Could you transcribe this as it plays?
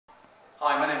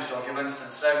Hi, my name is Gibbons,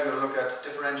 and today we're going to look at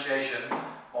differentiation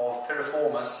of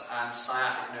piriformis and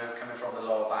sciatic nerve coming from the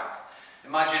lower back.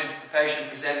 Imagine the patient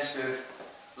presents with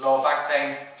lower back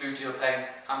pain, gluteal pain,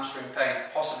 hamstring pain,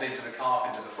 possibly into the calf,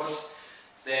 into the foot.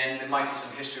 Then there might be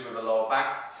some history with the lower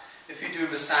back. If you do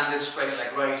the standard straight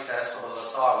leg raise test or the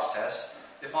Lasag's test,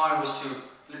 if I was to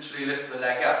literally lift the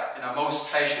leg up,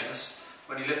 most patients,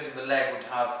 when you're lifting the leg, would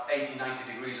have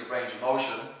 80-90 degrees of range of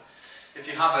motion. If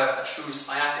you have a true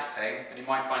sciatic pain, and you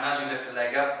might find as you lift the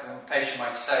leg up, the patient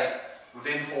might say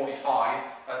within 45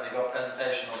 that they've got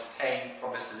presentation of pain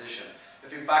from this position.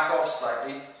 If you back off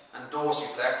slightly and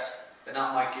dorsiflex, then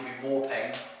that might give you more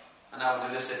pain, and that would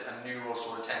elicit a neural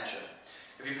sort of tension.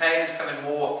 If your pain is coming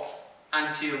more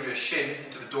anterior shin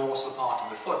into the dorsal part of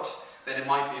the foot, then it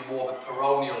might be more of a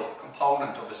peroneal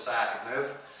component of the sciatic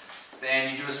nerve.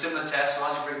 Then you do a similar test, so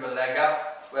as you bring the leg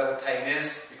up, where the pain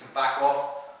is, you can back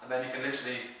off, and then you can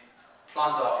literally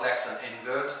plantar flex and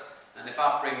invert, and if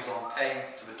that brings on pain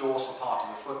to the dorsal part of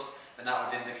the foot, then that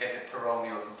would indicate a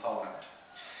peroneal component.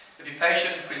 If your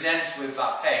patient presents with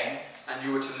that pain and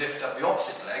you were to lift up the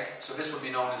opposite leg, so this would be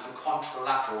known as the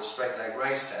contralateral straight leg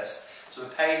raise test, so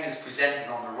the pain is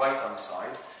presenting on the right hand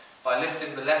side, by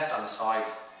lifting the left hand side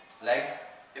leg,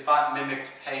 if that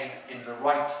mimicked pain in the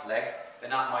right leg,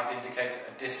 then that might indicate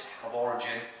a disc of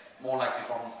origin, more likely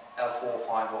from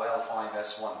L4-5 or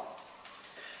L5-S1.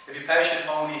 If your patient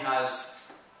only has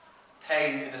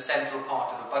pain in the central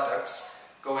part of the buttocks,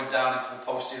 going down into the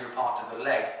posterior part of the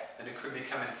leg, then it could be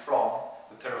coming from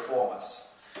the piriformis.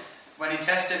 When you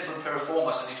test it for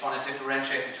piriformis and you're trying to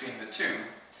differentiate between the two,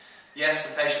 yes,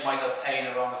 the patient might have pain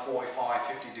around the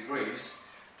 45-50 degrees,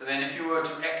 but then if you were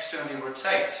to externally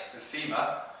rotate the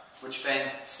femur, which then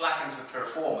slackens the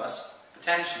piriformis,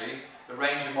 potentially the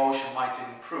range of motion might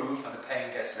improve and the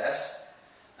pain gets less.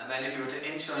 And then if you were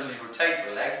to internally rotate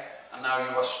the leg, and now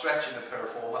you are stretching the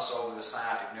piriformis over the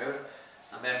sciatic nerve,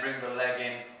 and then bring the leg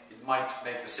in, it might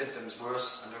make the symptoms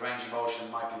worse and the range of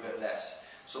motion might be a bit less.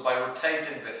 So by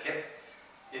rotating the hip,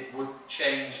 it would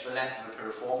change the length of the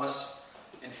piriformis.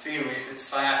 In theory, if it's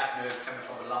sciatic nerve coming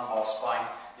from the lumbar spine,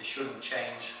 it shouldn't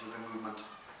change with the movement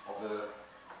of the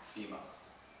femur.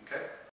 Okay?